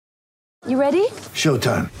You ready?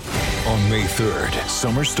 Showtime. On May 3rd,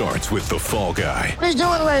 summer starts with The Fall Guy. Let's do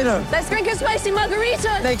it later. Let's drink a spicy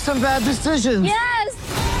margarita. Make some bad decisions.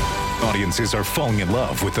 Yes! Audiences are falling in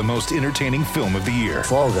love with the most entertaining film of the year.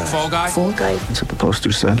 Fall Guy. Fall Guy? Fall Guy. That's what the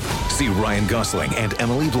poster said. See Ryan Gosling and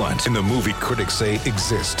Emily Blunt in the movie critics say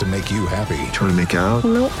exists to make you happy. Trying to make it out?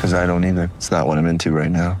 Nope. Because I don't either. It's not what I'm into right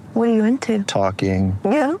now. What are you into? Talking.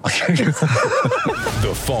 Yeah.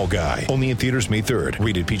 The Fall Guy. Only in theaters May 3rd.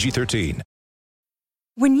 Rated PG-13.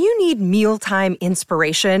 When you need mealtime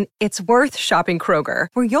inspiration, it's worth shopping Kroger,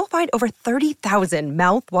 where you'll find over 30,000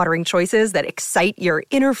 mouth-watering choices that excite your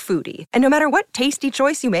inner foodie. And no matter what tasty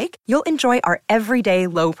choice you make, you'll enjoy our everyday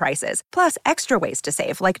low prices, plus extra ways to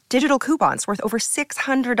save, like digital coupons worth over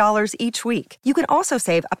 $600 each week. You can also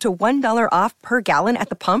save up to $1 off per gallon at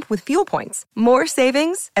the pump with fuel points. More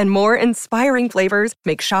savings and more inspiring flavors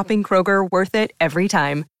make shopping Kroger worth it every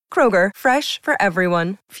time. Kroger, fresh for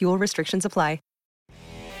everyone. Fuel restrictions apply.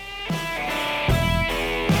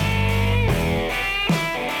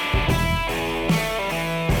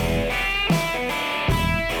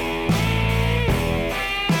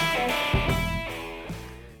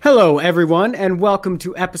 Hello, everyone, and welcome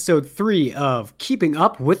to episode 3 of Keeping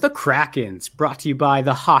Up with the Krakens, brought to you by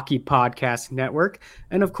the Hockey Podcast Network,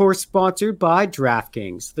 and of course, sponsored by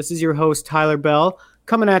DraftKings. This is your host, Tyler Bell,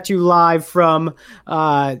 coming at you live from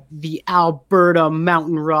the Alberta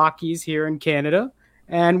Mountain Rockies here in Canada.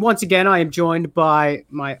 And once again, I am joined by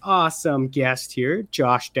my awesome guest here,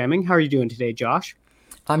 Josh Deming. How are you doing today, Josh?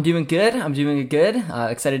 I'm doing good.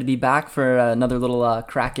 Excited to be back for another little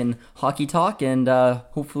Kraken hockey talk, and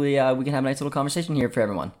hopefully we can have a nice little conversation here for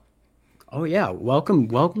everyone. Oh yeah,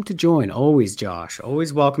 welcome to join. Always, Josh.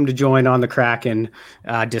 Always welcome to join on the Kraken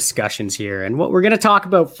discussions here. And what we're going to talk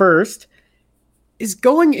about first is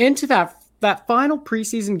going into that final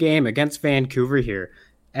preseason game against Vancouver here.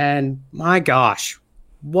 And my gosh,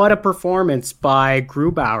 what a performance by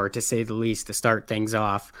Grubauer, to say the least, to start things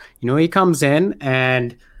off. You know, he comes in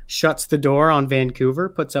and shuts the door on Vancouver,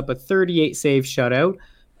 puts up a 38-save shutout,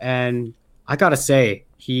 and I gotta say,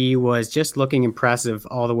 he was just looking impressive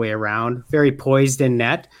all the way around, very poised in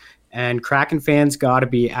net, and Kraken fans gotta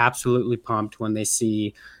be absolutely pumped when they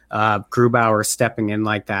see Grubauer stepping in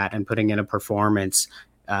like that and putting in a performance,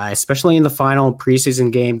 especially in the final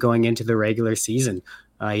preseason game going into the regular season.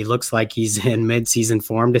 He looks like he's in mid-season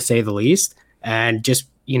form, to say the least, and just,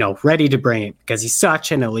 you know, ready to bring it because he's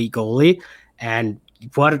such an elite goalie. And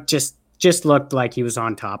what it just looked like he was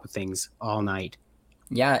on top of things all night.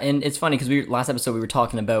 Yeah, and it's funny because last episode we were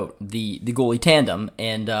talking about the goalie tandem,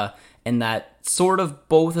 and that sort of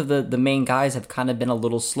both of the main guys have kind of been a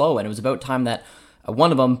little slow, and it was about time that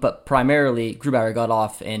one of them, but primarily Grubauer, got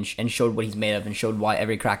off and showed what he's made of and showed why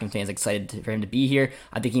every Kraken fan is excited for him to be here.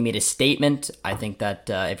 I think he made a statement. I think that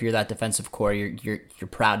if you're that defensive core, you're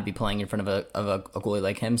proud to be playing in front of a goalie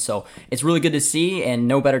like him. So it's really good to see, and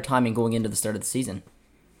no better timing going into the start of the season.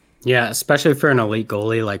 Yeah, especially for an elite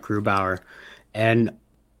goalie like Grubauer. And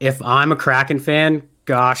if I'm a Kraken fan,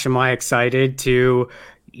 gosh, am I excited to,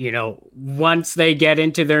 you know, once they get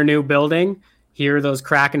into their new building, hear those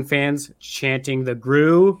Kraken fans chanting the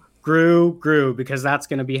Gru, because that's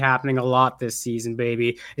going to be happening a lot this season,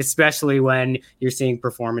 baby, especially when you're seeing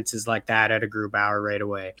performances like that at a Grubauer right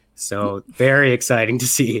away. So very exciting to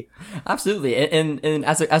see. Absolutely. And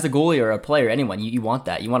as a goalie or a player, anyone, you want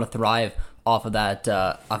that. You want to thrive off of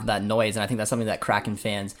that noise, and I think that's something that Kraken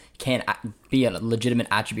fans can be a legitimate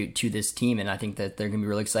attribute to this team, and I think that they're going to be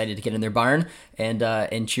really excited to get in their barn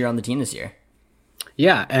and cheer on the team this year.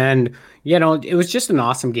 Yeah, and, you know, it was just an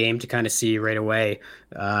awesome game to kind of see right away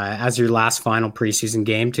as your last final preseason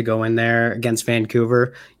game to go in there against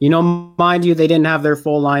Vancouver. You know, mind you, they didn't have their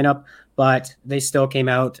full lineup, but they still came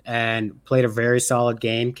out and played a very solid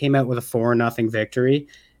game, came out with a 4-0 victory.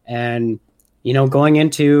 And, you know, going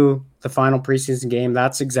into the final preseason game,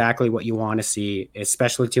 that's exactly what you want to see,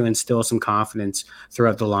 especially to instill some confidence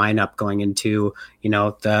throughout the lineup going into, you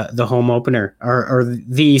know, the home opener or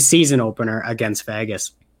the season opener against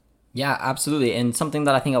Vegas. Yeah, absolutely. And something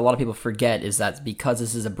that I think a lot of people forget is that because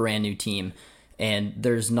this is a brand new team and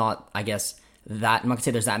there's not, I guess, that, I'm not going to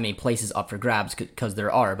say there's that many places up for grabs, because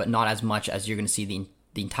there are, but not as much as you're going to see the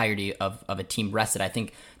entirety of a team rested. I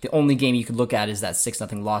think the only game you could look at is that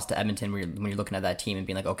 6-0 loss to Edmonton when you're looking at that team and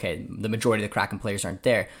being like, okay, the majority of the Kraken players aren't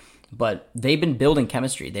there. But they've been building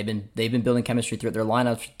chemistry. They've been building chemistry throughout their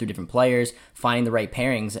lineups, through different players, finding the right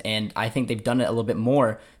pairings, and I think they've done it a little bit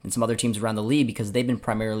more than some other teams around the league because they've been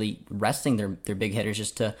primarily resting their big hitters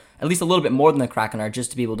just to, at least a little bit more than the Kraken are,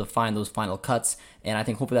 just to be able to find those final cuts. And I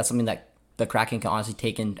think hopefully that's something that the Kraken can honestly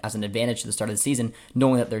take in as an advantage to the start of the season,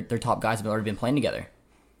 knowing that their top guys have already been playing together.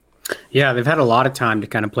 Yeah, they've had a lot of time to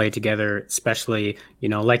kind of play together, especially,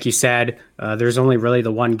 like you said, there's only really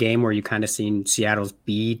the one game where you kind of seen Seattle's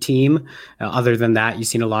B team. Other than that, you've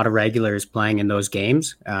seen a lot of regulars playing in those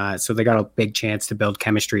games. So they got a big chance to build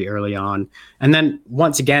chemistry early on. And then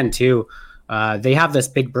once again, too, they have this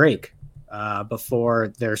big break before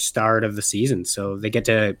their start of the season. So they get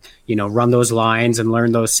to, run those lines and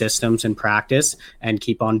learn those systems and practice and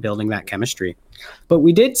keep on building that chemistry. But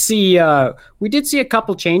we did see a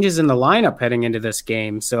couple changes in the lineup heading into this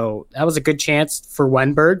game. So that was a good chance for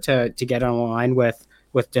Wenberg to get on a line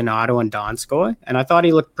with Donato and Donskoy. And I thought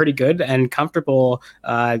he looked pretty good and comfortable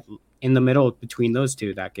in the middle between those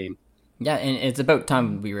two that game. Yeah, and it's about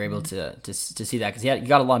time we were able to see that, because he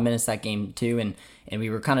got a lot of minutes that game too, and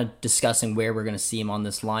we were kind of discussing where we're going to see him on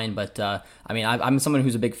this line. But I'm someone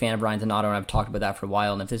who's a big fan of Ryan Donato, and I've talked about that for a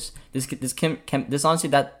while. And if this honestly,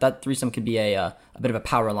 that threesome could be a bit of a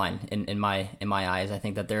power line in my eyes. I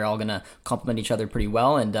think that they're all going to complement each other pretty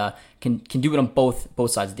well, and can do it on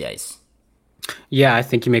both sides of the ice. Yeah, I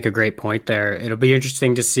think you make a great point there. It'll be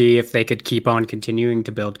interesting to see if they could keep on continuing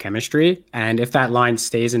to build chemistry and if that line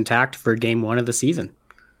stays intact for game one of the season.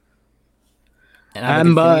 And I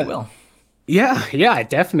think it will. Yeah,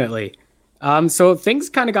 definitely. So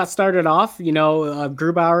things kind of got started off,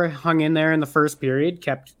 Grubauer hung in there in the first period,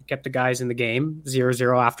 kept the guys in the game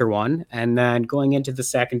 0-0 after one. And then going into the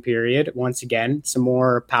second period, once again, some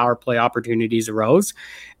more power play opportunities arose.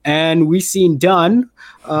 And we seen Dunn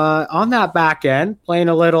on that back end playing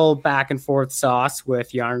a little back and forth sauce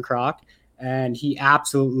with Järnkrok. And he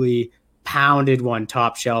absolutely pounded one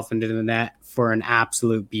top shelf into the net for an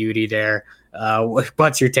absolute beauty there.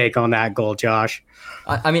 What's your take on that goal, Josh?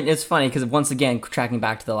 I mean, it's funny because once again, tracking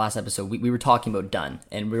back to the last episode, we were talking about Dunn,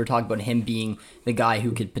 and we were talking about him being the guy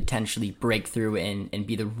who could potentially break through and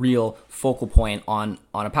be the real focal point on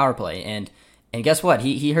a power play. And guess what?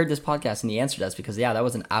 He heard this podcast and he answered us because, that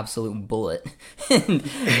was an absolute bullet.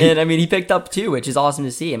 and I mean, he picked up two, which is awesome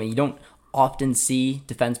to see. I mean, you don't often see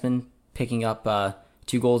defensemen picking up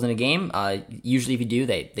 2 goals in a game. Usually if you do,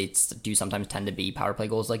 they do sometimes tend to be power play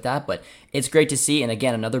goals like that, but it's great to see. And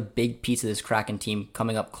again, another big piece of this Kraken team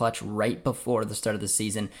coming up clutch right before the start of the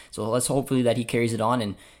season. So let's hopefully that he carries it on.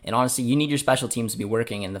 And honestly, you need your special teams to be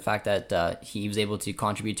working, and the fact that he was able to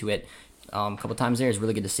contribute to it a couple times there is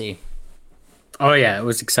really good to see. Oh, yeah, it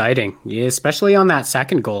was exciting, especially on that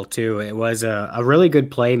second goal, too. It was a really good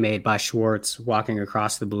play made by Schwartz walking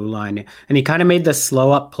across the blue line. And he kind of made this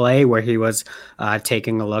slow-up play where he was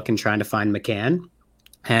taking a look and trying to find McCann.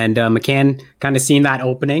 And McCann kind of seen that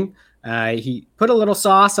opening. He put a little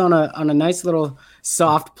sauce on a nice little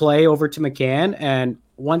soft play over to McCann. And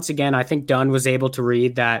once again, I think Dunn was able to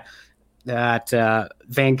read that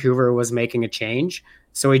Vancouver was making a change.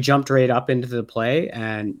 So he jumped right up into the play,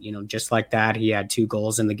 and, just like that, he had 2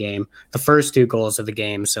 goals in the game, the first 2 goals of the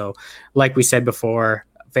game. So like we said before,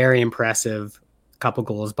 very impressive couple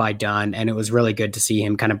goals by Dunn, and it was really good to see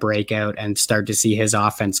him kind of break out and start to see his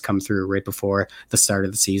offense come through right before the start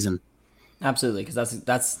of the season. Absolutely, because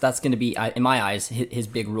that's going to be, in my eyes, his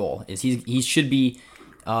big role. Is he should be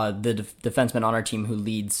the defenseman on our team who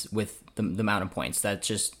leads with the amount of points. That's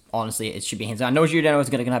just, honestly, it should be hands down. I know Giordano is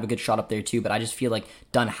going to have a good shot up there too, but I just feel like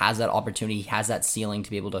Dunn has that opportunity, has that ceiling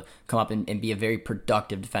to be able to come up and be a very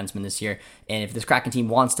productive defenseman this year. And if this Kraken team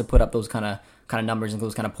wants to put up those kind of numbers and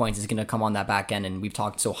those kind of points, it's going to come on that back end. And we've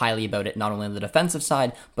talked so highly about it, not only on the defensive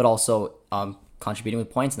side, but also contributing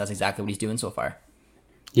with points. And that's exactly what he's doing so far.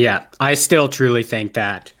 Yeah, I still truly think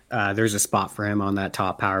that there's a spot for him on that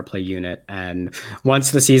top power play unit. And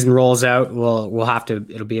once the season rolls out,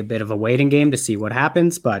 it'll be a bit of a waiting game to see what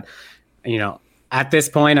happens. But, at this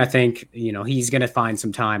point, I think, he's going to find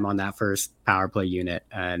some time on that first power play unit.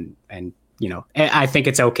 And I think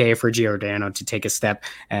it's okay for Giordano to take a step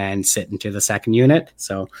and sit into the second unit.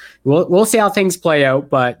 So we'll see how things play out,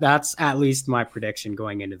 but that's at least my prediction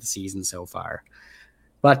going into the season so far.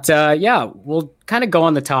 But we'll kind of go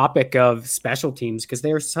on the topic of special teams because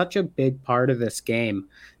they're such a big part of this game.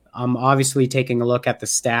 Obviously, taking a look at the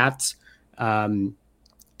stats,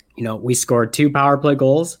 we scored 2 power play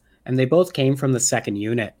goals, and they both came from the second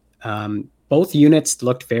unit. Both units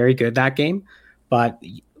looked very good that game, but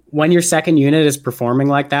when your second unit is performing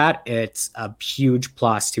like that, it's a huge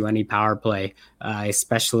plus to any power play,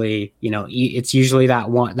 especially, it's usually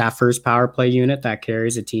that first power play unit that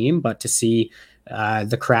carries a team, but to see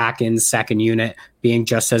the Kraken's second unit being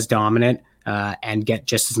just as dominant and get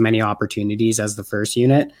just as many opportunities as the first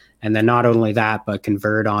unit. And then not only that, but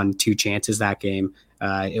convert on 2 chances that game.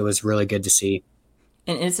 It was really good to see.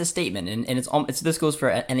 And it's a statement. And this goes for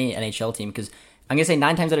any NHL team because I'm gonna say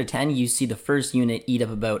 9 times out of 10, you see the first unit eat up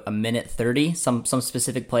about a minute 30. Some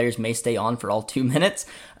specific players may stay on for all 2 minutes,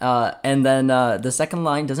 and then the second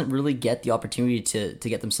line doesn't really get the opportunity to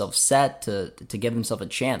get themselves set, to give themselves a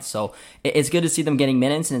chance. So it's good to see them getting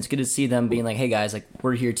minutes, and it's good to see them being like, hey guys, like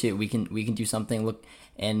we're here too. We can do something. Look.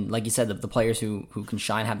 And like you said, the players who can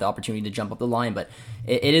shine have the opportunity to jump up the line. But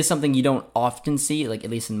it is something you don't often see, like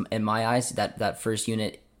at least in my eyes, that first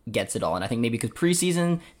unit gets it all. And I think maybe because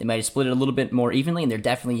preseason, they might have split it a little bit more evenly, and they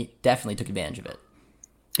definitely took advantage of it.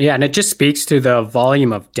 Yeah, and it just speaks to the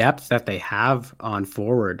volume of depth that they have on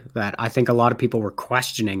forward that I think a lot of people were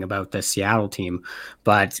questioning about the Seattle team.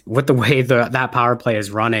 But with the way that power play is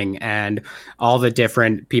running and all the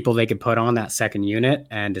different people they could put on that second unit,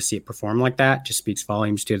 and to see it perform like that just speaks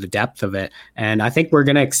volumes to the depth of it. And I think we're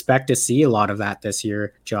going to expect to see a lot of that this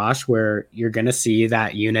year, Josh, where you're going to see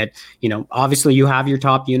that unit. Obviously you have your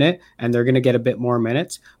top unit and they're going to get a bit more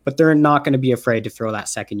minutes, but they're not going to be afraid to throw that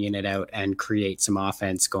second unit out and create some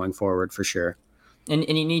offense going forward for sure. And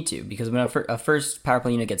you need to, because when a first power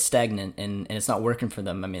play unit gets stagnant and it's not working for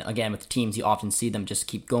them, I mean, again, with the teams, you often see them just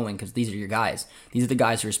keep going because these are your guys. These are the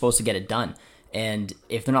guys who are supposed to get it done. And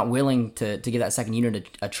if they're not willing to give that second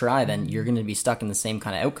unit a try, then you're going to be stuck in the same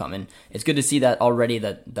kind of outcome. And it's good to see that already,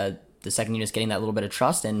 that the second unit is getting that little bit of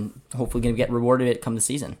trust and hopefully going to get rewarded it come the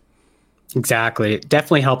season. Exactly. It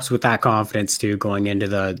definitely helps with that confidence too, going into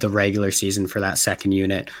the regular season for that second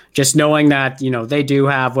unit. Just knowing that, they do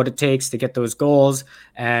have what it takes to get those goals,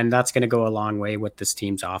 and that's going to go a long way with this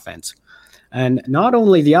team's offense. And not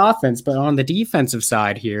only the offense, but on the defensive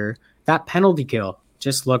side here, that penalty kill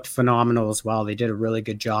just looked phenomenal as well. They did a really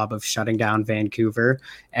good job of shutting down Vancouver,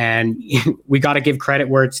 and we got to give credit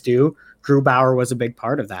where it's due. Grubauer was a big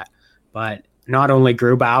part of that, but not only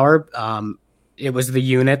Grubauer, it was the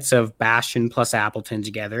units of Bastian plus Appleton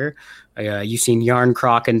together. You've seen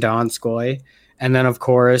Yarncroc and Donskoy. And then, of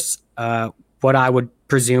course, what I would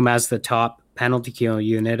presume as the top penalty kill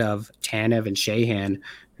unit of Tanev and Sheahan,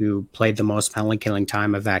 who played the most penalty killing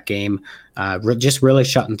time of that game, just really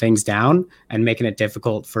shutting things down and making it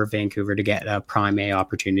difficult for Vancouver to get prime A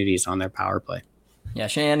opportunities on their power play. Yeah,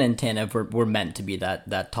 Sheahan and Tanev were meant to be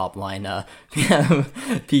that top line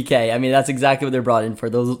PK. I mean, that's exactly what they're brought in for.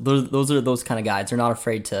 Those are those kind of guys. They're not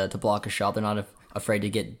afraid to block a shot. They're not afraid to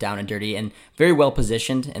get down and dirty, and very well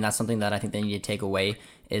positioned. And that's something that I think they need to take away.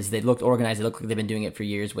 Is they looked organized. They look like they've been doing it for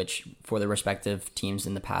years, which for their respective teams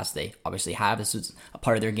in the past they obviously have. This is a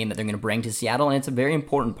part of their game that they're going to bring to Seattle, and it's a very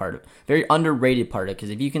important part of, very underrated part of it. Because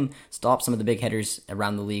if you can stop some of the big hitters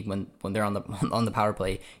around the league when they're on the power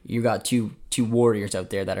play, you got two warriors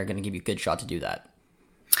out there that are going to give you a good shot to do that.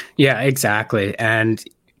 Yeah, exactly. And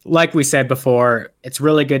like we said before, it's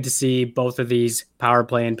really good to see both of these power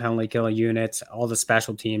play and penalty kill units, all the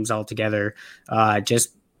special teams all together,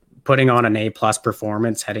 just putting on an A+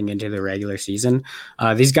 performance heading into the regular season.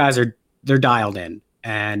 These guys they're dialed in,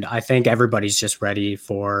 and I think everybody's just ready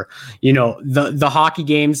for, the hockey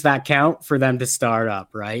games that count for them to start up,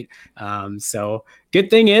 right? So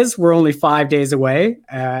good thing is we're only 5 days away,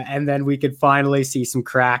 and then we could finally see some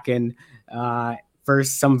Kraken for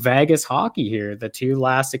some Vegas hockey here. The two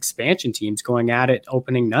last expansion teams going at it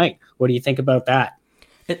opening night. What do you think about that?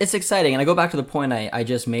 It's exciting, and I go back to the point I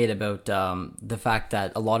just made about the fact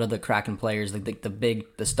that a lot of the Kraken players, like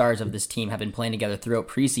the stars of this team, have been playing together throughout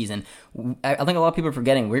preseason. I think a lot of people are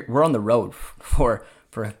forgetting we're on the road for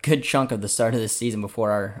a good chunk of the start of this season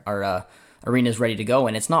before our arena is ready to go,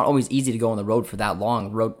 and it's not always easy to go on the road for that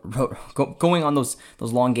long. Going on those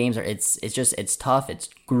long games it's tough. It's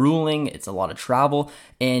grueling. It's a lot of travel,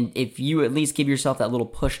 and if you at least give yourself that little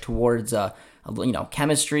push towards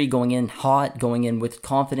chemistry, going in hot, going in with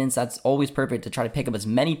confidence, that's always perfect to try to pick up as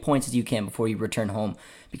many points as you can before you return home.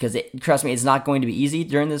 Because trust me, it's not going to be easy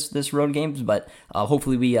during this road games, but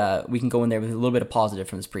hopefully we can go in there with a little bit of positive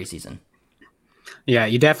from this preseason. Yeah,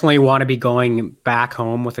 you definitely want to be going back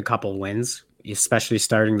home with a couple wins, especially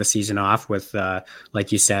starting the season off with,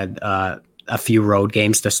 like you said, a few road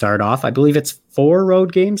games to start off. I believe it's 4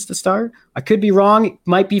 road games to start. I could be wrong. It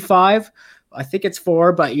might be 5. I think it's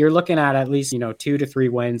 4, but you're looking at least, 2 to 3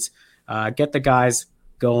 wins. Get the guys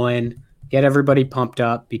going, get everybody pumped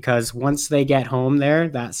up, because once they get home there,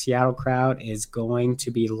 that Seattle crowd is going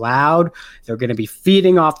to be loud. They're going to be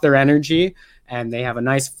feeding off their energy, and they have a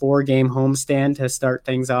nice 4-game homestand to start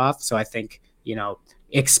things off. So I think,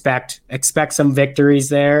 expect some victories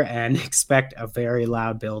there and expect a very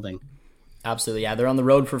loud building. Absolutely. Yeah. They're on the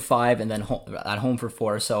road for 5 and then at home for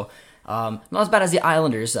 4. So Not as bad as the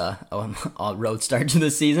Islanders' road start to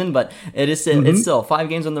the season, but it's still 5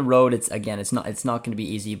 games on the road. It's not going to be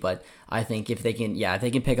easy, but I think if they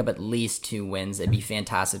can pick up at least 2 wins, it'd be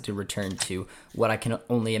fantastic to return to what I can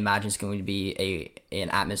only imagine is going to be an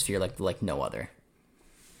atmosphere like no other.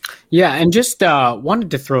 Yeah, and just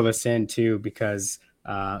wanted to throw this in too because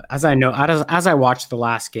as I watched the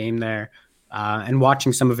last game there and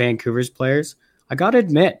watching some of Vancouver's players, I got to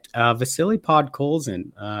admit, Vasily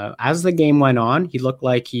Podkolzin, as the game went on, he looked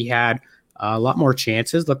like he had a lot more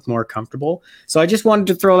chances, looked more comfortable. So I just wanted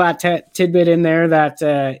to throw that tidbit in there that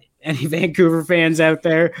any Vancouver fans out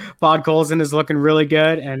there, Podkolzin is looking really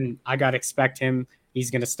good, and I got to expect him.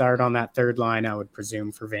 He's going to start on that third line, I would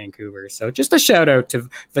presume, for Vancouver. So just a shout out to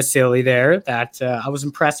Vasily there that I was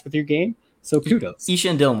impressed with your game. So kudos. Isha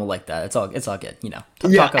and Dylan will like that. It's all good, you know.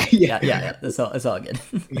 Yeah. It's all good.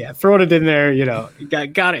 Yeah, throwing it in there, you know.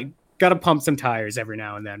 Got to pump some tires every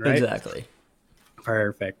now and then, right? Exactly.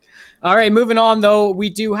 Perfect. All right, moving on though. We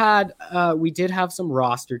did have some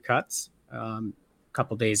roster cuts a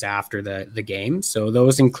couple days after the game. So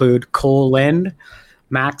those include Cole Lind,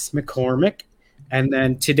 Max McCormick, and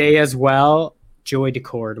then today as well, Joey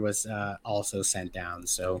Decord was also sent down.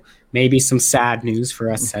 So maybe some sad news for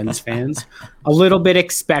us Sens fans. A little bit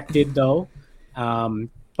expected though.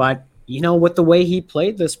 But you know, with the way he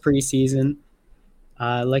played this preseason,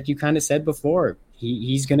 like you kind of said before,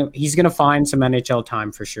 he's gonna find some NHL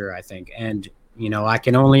time for sure, I think. And you know, I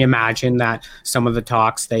can only imagine that some of the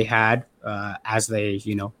talks they had as they,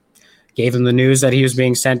 you know, gave him the news that he was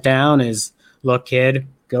being sent down is, look, kid,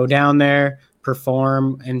 go down there,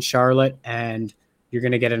 perform in Charlotte, and you're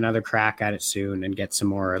going to get another crack at it soon and get some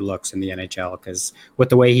more looks in the NHL, because with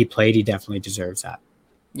the way he played, he definitely deserves that.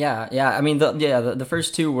 Yeah. I mean, the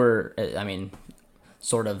first 2 were, I mean,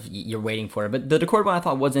 sort of you're waiting for it, but the Decord one I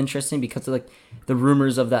thought was interesting because of like the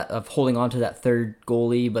rumors of holding on to that third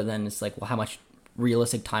goalie, but then it's like, well, how much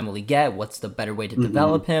realistic time will he get? What's the better way to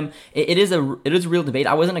develop him? It is a real debate.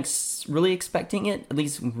 I wasn't really expecting it, at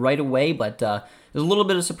least right away, but there's a little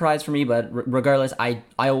bit of surprise for me. But regardless, I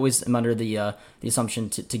always am under the assumption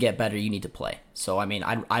to get better, you need to play. So I mean,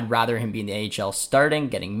 I'd rather him be in the AHL starting,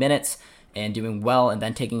 getting minutes, and doing well, and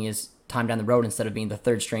then taking his time down the road instead of being the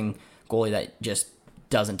third string goalie that just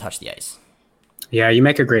doesn't touch the ice. Yeah, you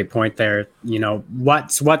make a great point there. You know,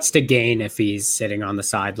 what's to gain if he's sitting on the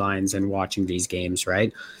sidelines and watching these games,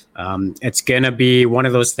 right? It's going to be one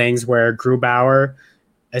of those things where Grubauer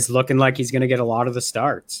is looking like he's going to get a lot of the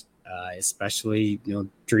starts, especially, you know,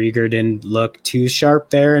 Drieger didn't look too sharp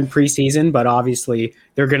there in preseason, but obviously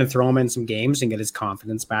they're going to throw him in some games and get his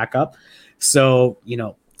confidence back up. So, you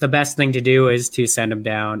know, the best thing to do is to send him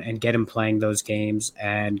down and get him playing those games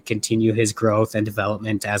and continue his growth and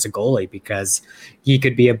development as a goalie, because he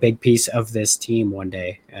could be a big piece of this team one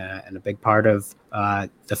day and a big part of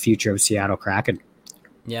the future of Seattle Kraken.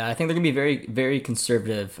 Yeah, I think they're going to be very, very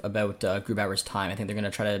conservative about Grubauer's time. I think they're going to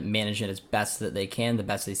try to manage it as best that they can, the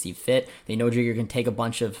best they see fit. They know Drieger can take a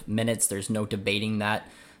bunch of minutes. There's no debating that.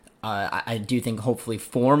 I do think hopefully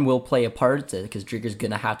form will play a part because Drieger's going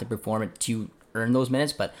to have to perform it to earn those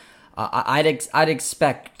minutes, but I'd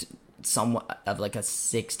expect somewhat of like a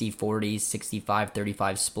 60-40,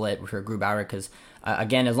 65-35 split for Grubauer, because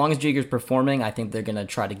again, as long as Drieger's performing, I think they're going to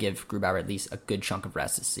try to give Grubauer at least a good chunk of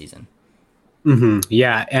rest this season.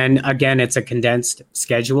 Yeah, and again, it's a condensed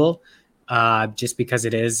schedule just because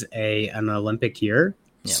it is an Olympic year.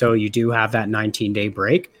 Yeah. So you do have that 19-day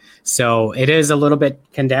break. So it is a little bit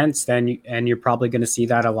condensed, and you're probably going to see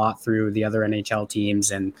that a lot through the other NHL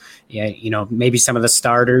teams. And, yeah, you know, maybe some of the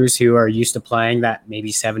starters who are used to playing that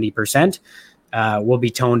maybe 70% will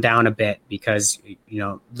be toned down a bit, because, you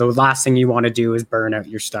know, the last thing you want to do is burn out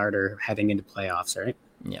your starter heading into playoffs, right?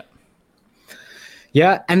 Yeah.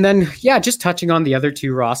 Yeah, and then, yeah, just touching on the other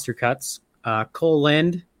 2 roster cuts, Cole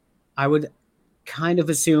Lind, I would kind of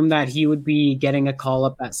assume that he would be getting a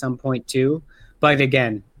call-up at some point too. But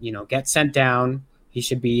again, you know, get sent down. He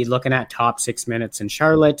should be looking at top 6 minutes in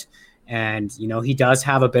Charlotte. And, you know, he does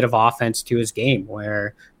have a bit of offense to his game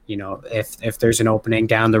where, you know, if there's an opening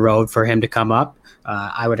down the road for him to come up,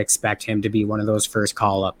 I would expect him to be one of those first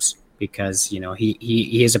call-ups, because, you know,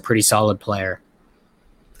 he is a pretty solid player.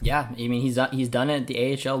 Yeah, I mean, he's done it at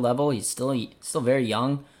the AHL level. He's still very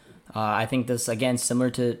young. I think this, again, similar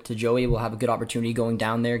to Joey, will have a good opportunity going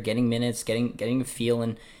down there, getting minutes, getting a feel,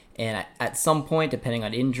 and at some point, depending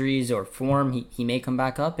on injuries or form, he may come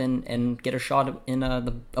back up and get a shot in a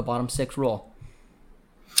bottom 6 role.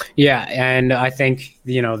 Yeah, and I think,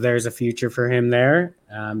 you know, there's a future for him there.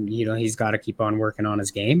 You know, he's got to keep on working on his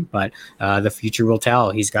game, but the future will tell.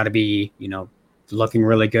 He's got to be, you know, looking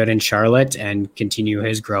really good in Charlotte and continue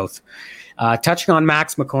his growth. Touching on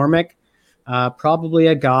Max McCormick, probably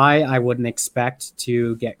a guy I wouldn't expect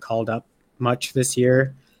to get called up much this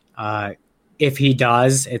year. If he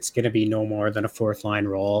does, it's going to be no more than a fourth line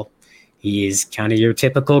role. He's kind of your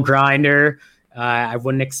typical grinder. I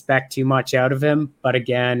wouldn't expect too much out of him, but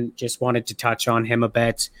again, just wanted to touch on him a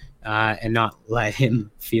bit and not let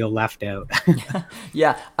him feel left out.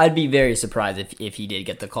 Yeah, I'd be very surprised if he did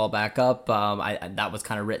get the call back up. That was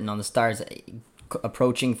kind of written on the stars.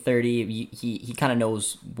 Approaching 30, he kind of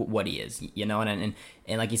knows what he is, and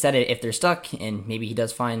like you said, if they're stuck and maybe he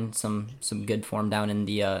does find some good form down in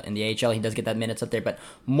the AHL, he does get that minutes up there, but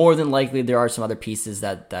more than likely there are some other pieces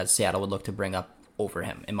that Seattle would look to bring up over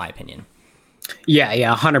him, in my opinion.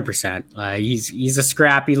 Yeah, 100%. He's a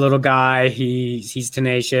scrappy little guy. He's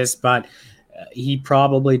tenacious, but he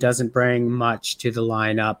probably doesn't bring much to the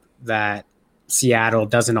lineup that Seattle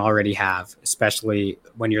doesn't already have, especially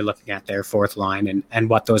when you're looking at their fourth line and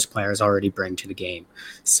what those players already bring to the game.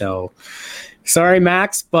 So sorry,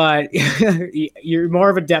 Max, but you're more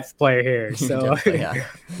of a depth player here. So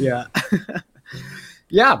yeah.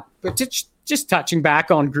 Yeah. But just touching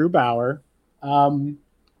back on Grubauer,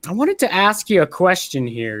 I wanted to ask you a question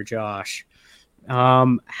here, Josh.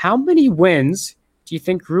 How many wins do you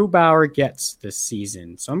think Grubauer gets this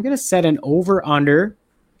season? So I'm going to set an over-under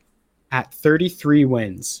at 33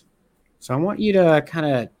 wins. So I want you to kind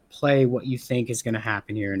of play what you think is going to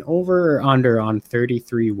happen here. An over or under on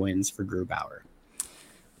 33 wins for Grubauer.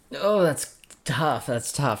 Oh, that's tough. I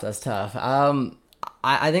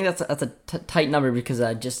think that's a tight number because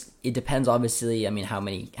it depends, obviously. I mean, how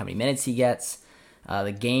many minutes he gets,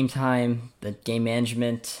 the game time, the game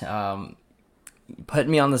management. Put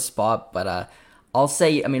me on the spot, but I'll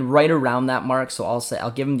say, right around that mark. So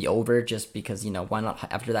I'll give him the over just because, why not?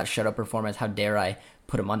 After that shutout performance, how dare I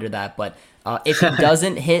put him under that? But if he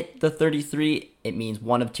doesn't hit the 33, it means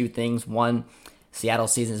one of two things. One,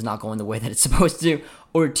 Seattle's season is not going the way that it's supposed to.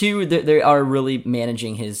 Or two, they are really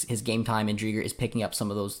managing his game time, and Drieger is picking up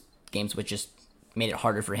some of those games, which just made it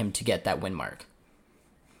harder for him to get that win mark.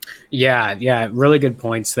 Yeah, really good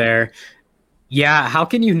points there. Yeah, how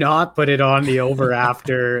can you not put it on the over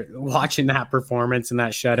after watching that performance and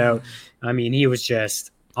that shutout? I mean, he was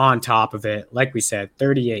just on top of it. Like we said,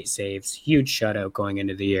 38 saves, huge shutout going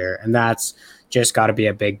into the year. And that's just got to be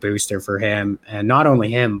a big booster for him. And not only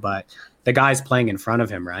him, but the guys playing in front of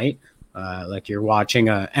him, right? Like you're watching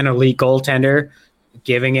an elite goaltender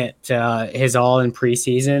giving it his all in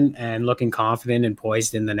preseason and looking confident and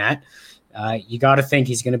poised in the net. You got to think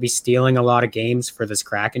he's going to be stealing a lot of games for this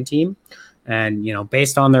Kraken team. And,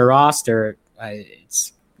 based on their roster,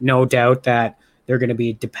 it's no doubt that they're going to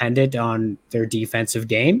be dependent on their defensive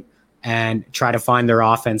game and try to find their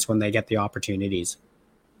offense when they get the opportunities.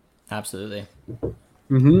 Absolutely.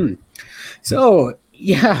 Mm-hmm. So,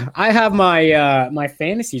 yeah, I have my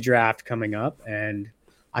fantasy draft coming up, and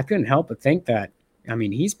I couldn't help but think that,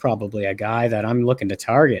 he's probably a guy that I'm looking to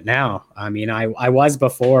target now. I was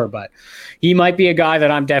before, but he might be a guy that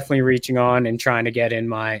I'm definitely reaching on and trying to get in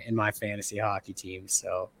my fantasy hockey team.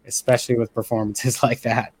 So, especially with performances like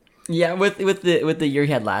that. Yeah, with the year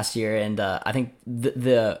he had last year, and I think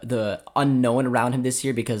the unknown around him this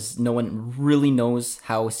year, because no one really knows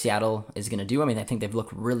how Seattle is going to do. I think they've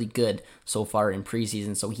looked really good so far in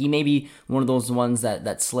preseason, so he may be one of those ones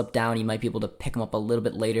that slipped down. You might be able to pick him up a little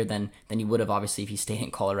bit later than you would have, obviously, if he stayed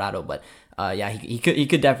in Colorado. But he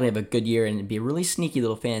could definitely have a good year and be a really sneaky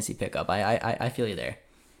little fantasy pickup. I feel you there.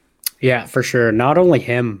 Yeah, for sure. Not only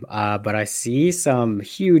him, but I see some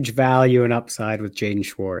huge value and upside with Jaden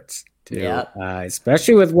Schwartz too,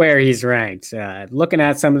 especially with where he's ranked. Looking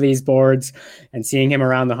at some of these boards and seeing him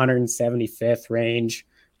around the 175th range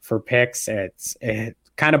for picks, it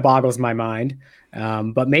kind of boggles my mind.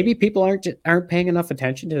 But maybe people aren't paying enough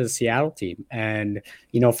attention to the Seattle team. And,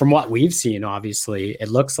 from what we've seen, obviously, it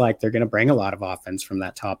looks like they're going to bring a lot of offense from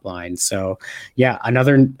that top line. So, yeah,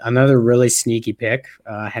 another really sneaky pick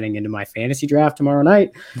heading into my fantasy draft tomorrow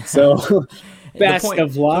night. So, best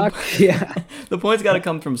of luck. The points got to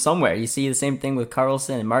come from somewhere. You see the same thing with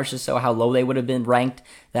Carlson and Marchessault, how low they would have been ranked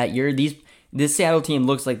that year. This Seattle team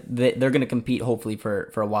looks like they're going to compete, hopefully,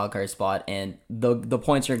 for a wild card spot, and the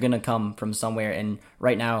points are going to come from somewhere. And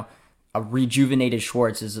right now, a rejuvenated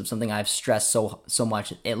Schwartz is something I've stressed so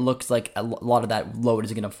much. It looks like a lot of that load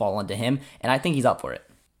is going to fall onto him, and I think he's up for it.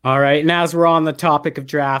 All right, and as we're on the topic of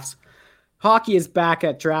drafts, hockey is back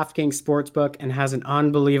at DraftKings Sportsbook and has an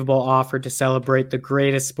unbelievable offer to celebrate the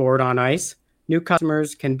greatest sport on ice. New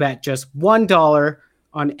customers can bet just $1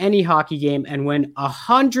 on any hockey game and win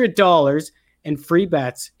 $100 in free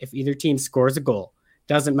bets if either team scores a goal.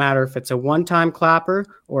 Doesn't matter if it's a one-time clapper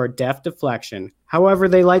or a deft deflection. However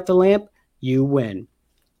they light the lamp, you win.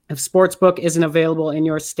 If Sportsbook isn't available in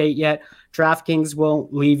your state yet, DraftKings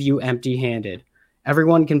won't leave you empty-handed.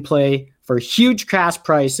 Everyone can play for huge cash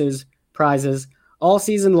prizes all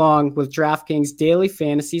season long with DraftKings daily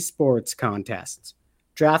fantasy sports contests.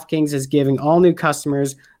 DraftKings is giving all new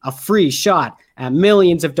customers a free shot at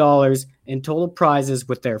millions of dollars in total prizes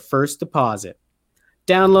with their first deposit.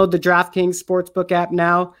 Download the DraftKings Sportsbook app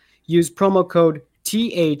now. Use promo code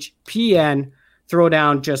THPN. Throw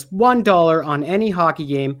down just $1 on any hockey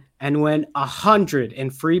game and win 100 in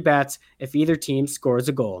free bets if either team scores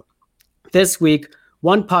a goal. This week,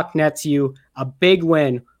 one puck nets you a big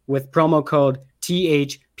win with promo code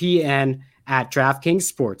THPN at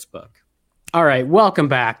DraftKings Sportsbook. All right, welcome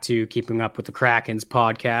back to Keeping Up with the Krakens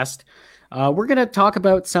podcast. We're going to talk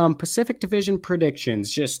about some Pacific Division predictions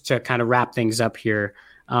just to kind of wrap things up here.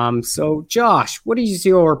 So, Josh, what is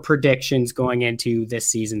your predictions going into this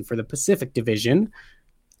season for the Pacific Division? Do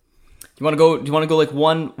you want to go like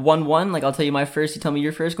 1-1? Like I'll tell you my first, you tell me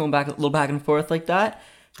your first, going back a little back and forth like that.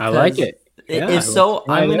 I like it. If so,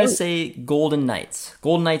 I'm going to say Golden Knights.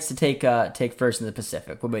 Golden Knights to take first in the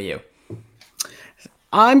Pacific. What about you?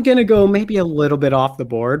 I'm going to go maybe a little bit off the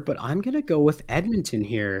board, but I'm going to go with Edmonton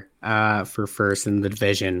here for first in the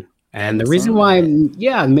division. And the reason why,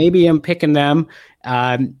 maybe I'm picking them,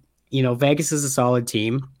 Vegas is a solid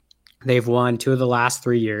team. They've won 2 of the last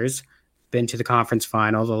 3 years, been to the conference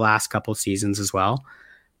final the last couple seasons as well.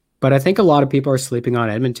 But I think a lot of people are sleeping on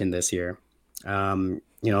Edmonton this year.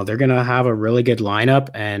 They're going to have a really good lineup,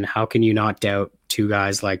 and how can you not doubt 2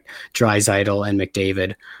 guys like Draisaitl and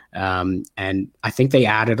McDavid? And I think they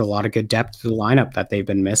added a lot of good depth to the lineup that they've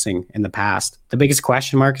been missing in the past. The biggest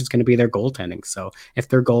question mark is going to be their goaltending. So if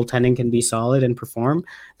their goaltending can be solid and perform,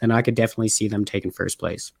 then I could definitely see them taking first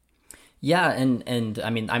place. Yeah, and I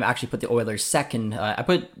mean, I actually put the Oilers second. I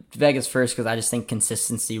put Vegas first because I just think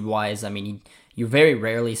consistency-wise, I mean, you very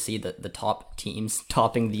rarely see the top teams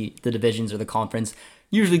topping the divisions or the conference,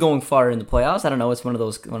 usually going far in the playoffs. I don't know, it's one of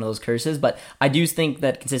those curses, but I do think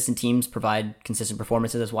that consistent teams provide consistent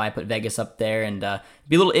performances. That's why I put Vegas up there, and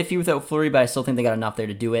be a little iffy without Fleury, but I still think they got enough there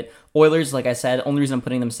to do it. Oilers, like I said, only reason I'm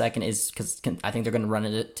putting them second is because I think they're going to run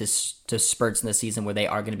it to spurts in the season where they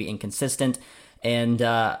are going to be inconsistent. And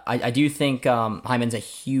I do think Hyman's a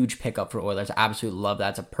huge pickup for Oilers. I absolutely love that.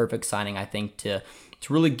 It's a perfect signing, I think, to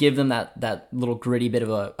really give them that little gritty bit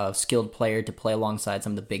of a skilled player to play alongside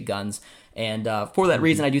some of the big guns. And for that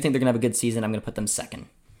reason, I do think they're going to have a good season. I'm going to put them second.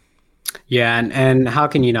 Yeah, and how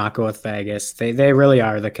can you not go with Vegas? They really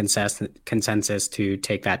are the consensus to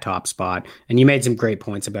take that top spot. And you made some great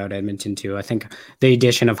points about Edmonton too. I think the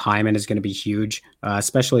addition of Hyman is going to be huge,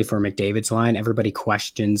 especially for McDavid's line. Everybody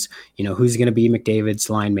questions, who's going to be McDavid's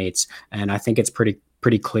line mates, and I think it's pretty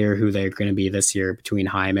clear who they're going to be this year between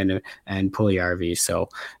Hyman and Puljujarvi. So,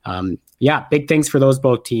 big things for those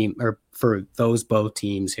both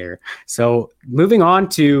teams here. So moving on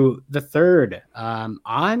to the third,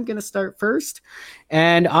 I'm going to start first,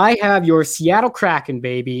 and I have your Seattle Kraken,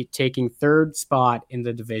 baby, taking third spot in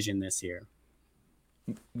the division this year.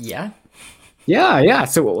 Yeah. Yeah.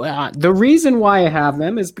 So the reason why I have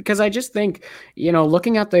them is because I just think,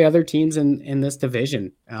 looking at the other teams in this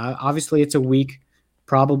division, obviously it's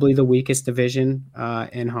probably the weakest division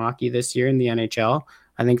in hockey this year in the NHL.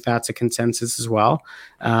 I think that's a consensus as well.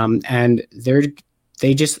 And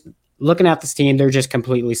they just looking at this team, they're just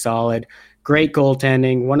completely solid. Great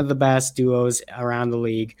goaltending, one of the best duos around the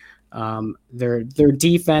league. Their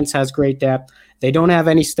defense has great depth. They don't have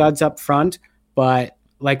any studs up front, but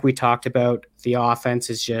like we talked about, the offense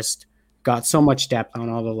has just got so much depth on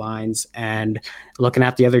all the lines. And looking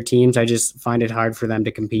at the other teams, I just find it hard for them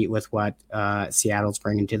to compete with what Seattle's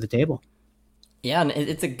bringing to the table. Yeah, and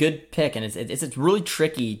it's a good pick, and it's really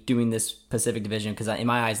tricky doing this Pacific Division because in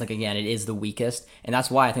my eyes, like again, it is the weakest, and that's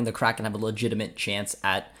why I think the Kraken have a legitimate chance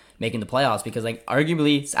at making the playoffs because, like,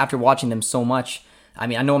 arguably after watching them so much, I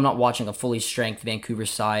mean, I know I'm not watching a fully strength Vancouver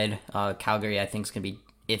side. Calgary, I think, is going to be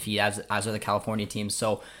iffy as are the California teams.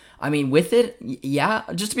 So, I mean, with it, yeah,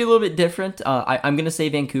 just to be a little bit different, I'm going to say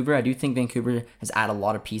Vancouver. I do think Vancouver has added a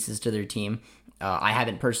lot of pieces to their team. I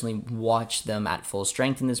haven't personally watched them at full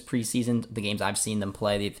strength in this preseason. The games I've seen them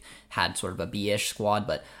play, they've had sort of a B-ish squad,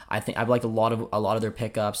 but I think I've liked a lot of their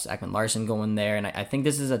pickups. Ekman Larson going there, and I think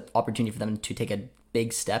this is an opportunity for them to take a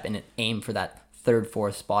big step and aim for that third,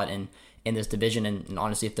 fourth spot in this division. And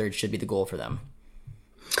honestly, third should be the goal for them.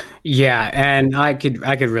 Yeah, and I could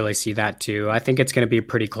really see that too. I think it's going to be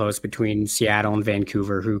pretty close between Seattle and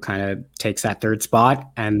Vancouver, who kind of takes that third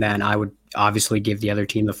spot, and then I would obviously give the other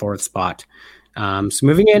team the fourth spot. So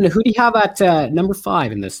moving in, who do you have at number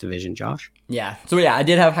 5 in this division, Josh? Yeah. So yeah, I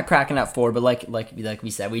did have Kraken at 4, but like we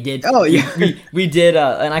said, we did. Oh yeah, we did,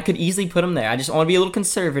 and I could easily put them there. I just want to be a little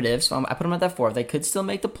conservative, so I put them at that 4. They could still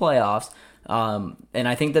make the playoffs, and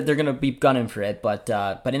I think that they're gonna be gunning for it. But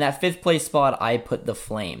in that 5th place spot, I put the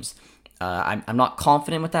Flames. I'm not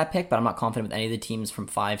confident with that pick, but I'm not confident with any of the teams from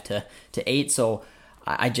 5 to 8. So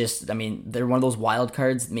I mean, they're one of those wild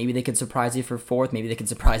cards. Maybe they could surprise you for 4th. Maybe they could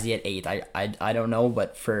surprise you at 8th. I don't know.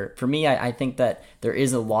 But for me, I think that there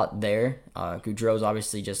is a lot there. Gaudreau's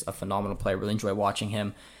obviously just a phenomenal player. Really enjoy watching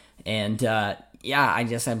him. And yeah, I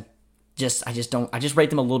just rate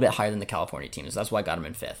them a little bit higher than the California teams. That's why I got them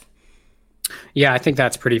in 5th. Yeah, I think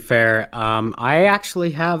that's pretty fair. I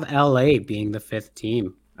actually have LA being the 5th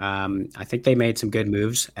team. I think they made some good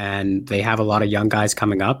moves, and they have a lot of young guys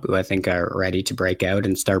coming up who I think are ready to break out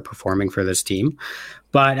and start performing for this team.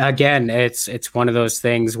 But again, it's one of those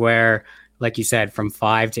things where, like you said, from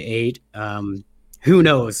 5 to 8, who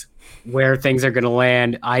knows where things are going to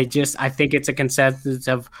land. I think it's a consensus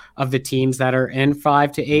of the teams that are in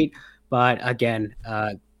 5 to 8. But again,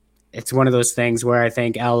 it's one of those things where I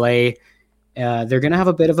think LA, they're going to have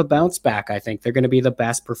a bit of a bounce back. I think they're going to be the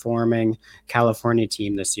best performing California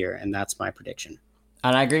team this year, and that's my prediction.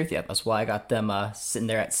 And I agree with you. That's why I got them sitting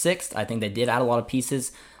there at 6th. I think they did add a lot of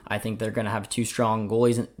pieces. I think they're going to have 2 strong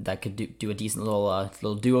goalies that could do a decent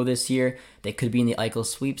little duo this year. They could be in the Eichel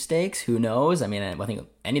sweepstakes. Who knows? I mean, I think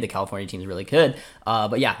any of the California teams really could.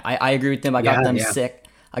 But yeah, I agree with them. I got them 6.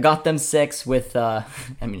 I got them 6 with, I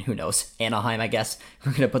mean, who knows? Anaheim, I guess.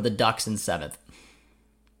 We're going to put the Ducks in 7th.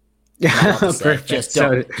 Just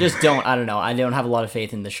don't. I don't know. I don't have a lot of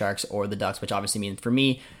faith in the Sharks or the Ducks, which obviously means for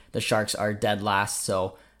me the Sharks are dead last.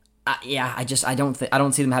 So yeah, I don't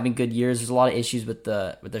see them having good years. There's a lot of issues with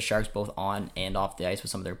the Sharks both on and off the ice with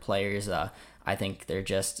some of their players. I think they're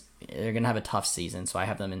gonna have a tough season. So I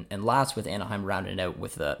have them in last with Anaheim rounded out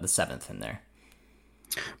with the 7th in there.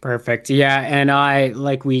 Perfect. Yeah,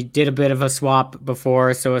 and we did a bit of a swap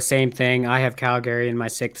before, so same thing. I have Calgary in my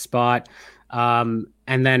 6th spot.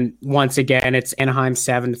 And then once again, it's Anaheim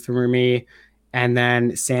 7th for me, and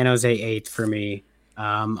then San Jose 8th for me.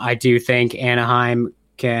 I do think Anaheim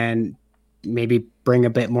can maybe bring a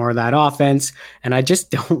bit more of that offense, and I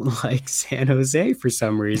just don't like San Jose for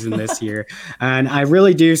some reason this year. And I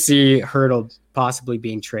really do see Hertl possibly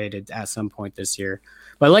being traded at some point this year.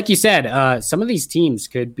 But like you said, some of these teams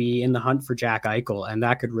could be in the hunt for Jack Eichel, and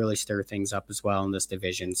that could really stir things up as well in this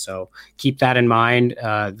division. So keep that in mind.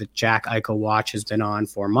 The Jack Eichel watch has been on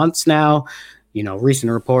for months now. You know,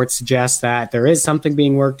 recent reports suggest that there is something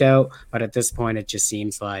being worked out, but at this point, it just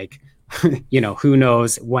seems like, who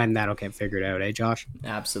knows when that'll get figured out, eh, Josh?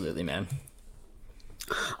 Absolutely, man.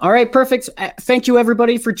 All right, perfect. Thank you,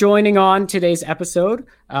 everybody, for joining on today's episode.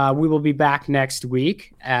 We will be back next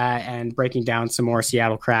week and breaking down some more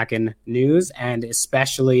Seattle Kraken news, and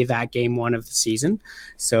especially that game 1 of the season.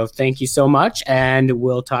 So thank you so much, and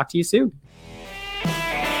we'll talk to you soon.